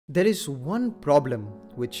There is one problem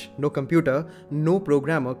which no computer, no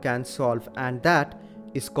programmer can solve, and that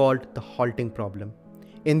is called the halting problem.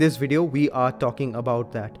 In this video, we are talking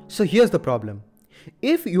about that. So here's the problem.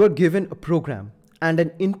 If you are given a program and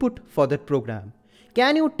an input for that program,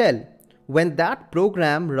 can you tell when that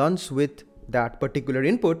program runs with that particular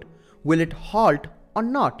input, will it halt or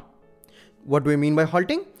not? What do we mean by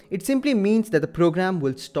halting? It simply means that the program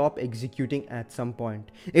will stop executing at some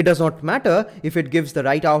point. It does not matter if it gives the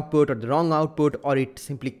right output or the wrong output or it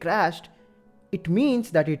simply crashed. It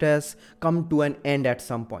means that it has come to an end at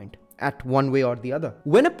some point, at one way or the other.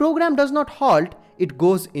 When a program does not halt, it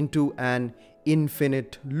goes into an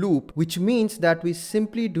infinite loop, which means that we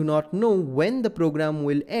simply do not know when the program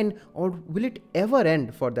will end or will it ever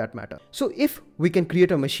end for that matter. So if we can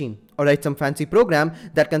create a machine or write some fancy program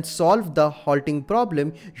that can solve the halting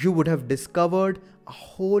problem, you would have discovered a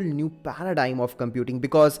whole new paradigm of computing,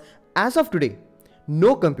 because as of today,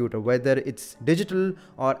 no computer, whether it's digital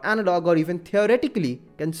or analog or even theoretically,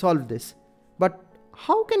 can solve this. But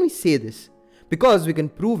how can we say this? Because we can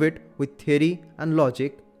prove it with theory and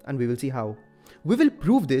logic, and we will see how. We will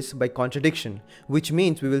prove this by contradiction, which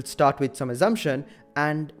means we will start with some assumption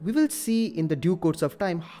and we will see in the due course of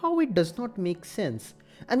time how it does not make sense.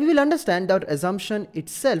 And we will understand that assumption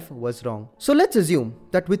itself was wrong. So let's assume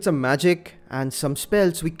that with some magic and some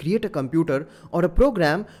spells, we create a computer or a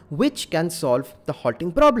program which can solve the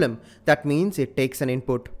halting problem. That means it takes an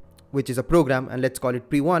input, which is a program, and let's call it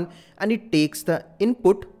P1, and it takes the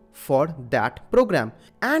input for that program.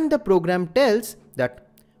 And the program tells that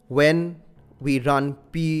when we run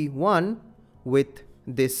P1 with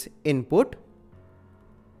this input,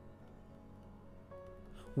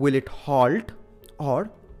 will it halt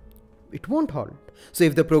or it won't halt? So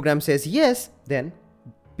if the program says yes, then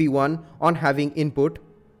P1 on having input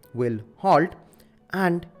will halt,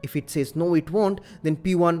 and if it says no it won't, then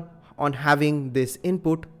P1 on having this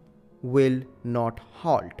input will not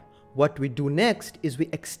halt. What we do next is we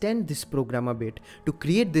extend this program a bit to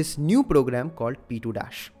create this new program called P2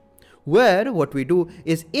 dash. Where what we do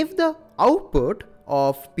is if the output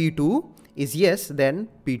of P2 is yes, then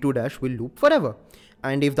P2 dash will loop forever.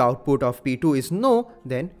 And if the output of P2 is no,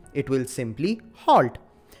 then it will simply halt.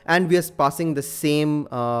 And we are passing the same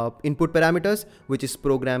input parameters, which is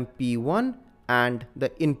program P1 and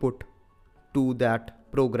the input to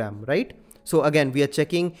that program, right? So again, we are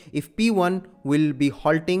checking if P1 will be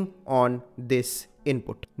halting on this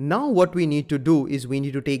input. Now what we need to do is we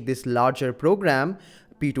need to take this larger program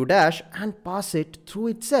P2 dash and pass it through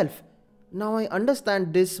itself. Now I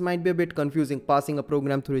understand this might be a bit confusing, passing a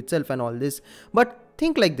program through itself and all this, but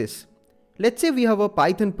think like this. Let's say we have a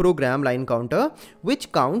Python program line counter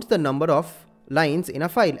which counts the number of lines in a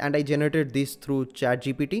file, and I generated this through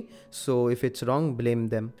ChatGPT, so if it's wrong, blame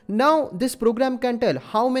them. Now this program can tell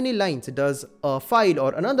how many lines does a file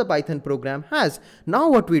or another Python program has. Now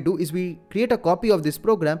what we do is we create a copy of this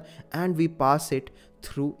program and we pass it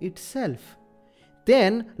through itself.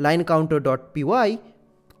 Then linecounter.py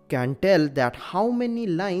can tell that how many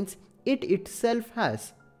lines it itself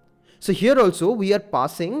has. So here also we are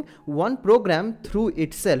passing one program through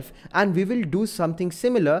itself, and we will do something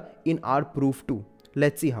similar in our proof too.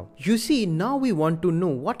 Let's see how. You see, now we want to know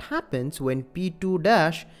what happens when P2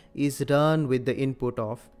 dash is run with the input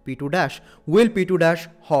of P2 dash. Will P2 dash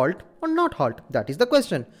halt or not halt? That is the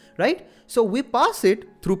question, right? So we pass it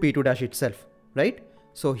through P2 dash itself, right?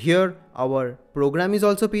 So here our program is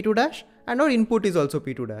also P2 dash and our input is also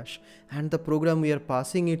P2 dash, and the program we are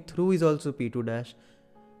passing it through is also P2 dash.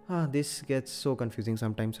 This gets so confusing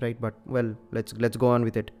sometimes, right? But well, let's go on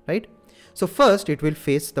with it, right? So first it will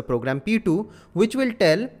face the program P2, which will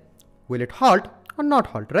tell will it halt or not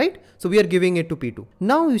halt, right? So we are giving it to P2.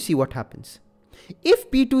 Now you see what happens.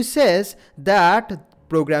 If P2 says that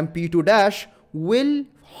program P2 dash will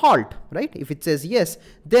halt, right? If it says yes,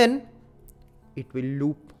 then it will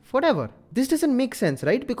loop forever. This doesn't make sense,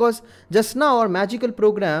 right? Because just now our magical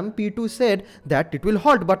program P2 said that it will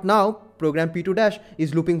halt, but now program P2 dash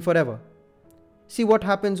is looping forever. See what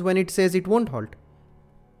happens when it says it won't halt.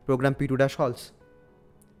 Program P2 dash halts.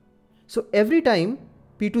 So every time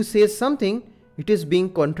P2 says something, it is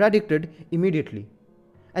being contradicted immediately.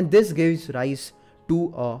 And this gives rise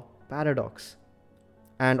to a paradox.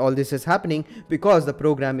 And all this is happening because the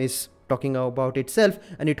program is talking about itself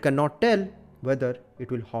and it cannot tell whether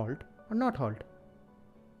it will halt or not halt.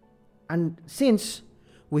 And since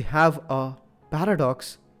we have a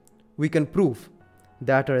paradox, we can prove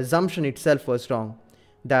that our assumption itself was wrong,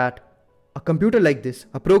 that a computer like this,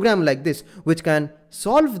 a program like this, which can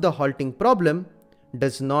solve the halting problem,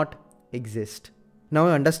 does not exist. Now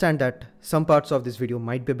I understand that some parts of this video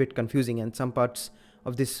might be a bit confusing and some parts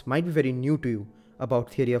of this might be very new to you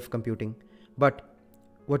about theory of computing. But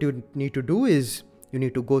what you need to do is you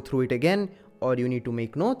need to go through it again, or you need to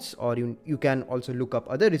make notes, or you can also look up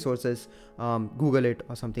other resources, Google it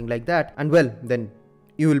or something like that. And well, then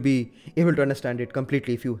you will be able to understand it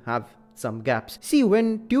completely if you have some gaps. See,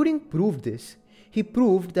 when Turing proved this, he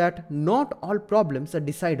proved that not all problems are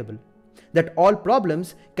decidable, that all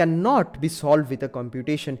problems cannot be solved with a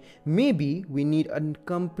computation. Maybe we need a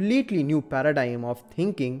completely new paradigm of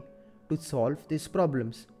thinking to solve these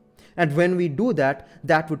problems. And when we do that,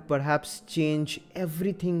 that would perhaps change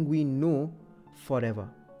everything we know forever.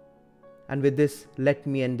 And with this, let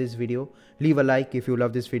me end this video. Leave a like if you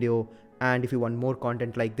love this video, and if you want more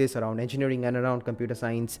content like this around engineering and around computer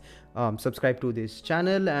science, subscribe to this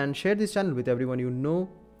channel and share this channel with everyone you know.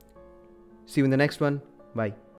 See you in the next one. Bye.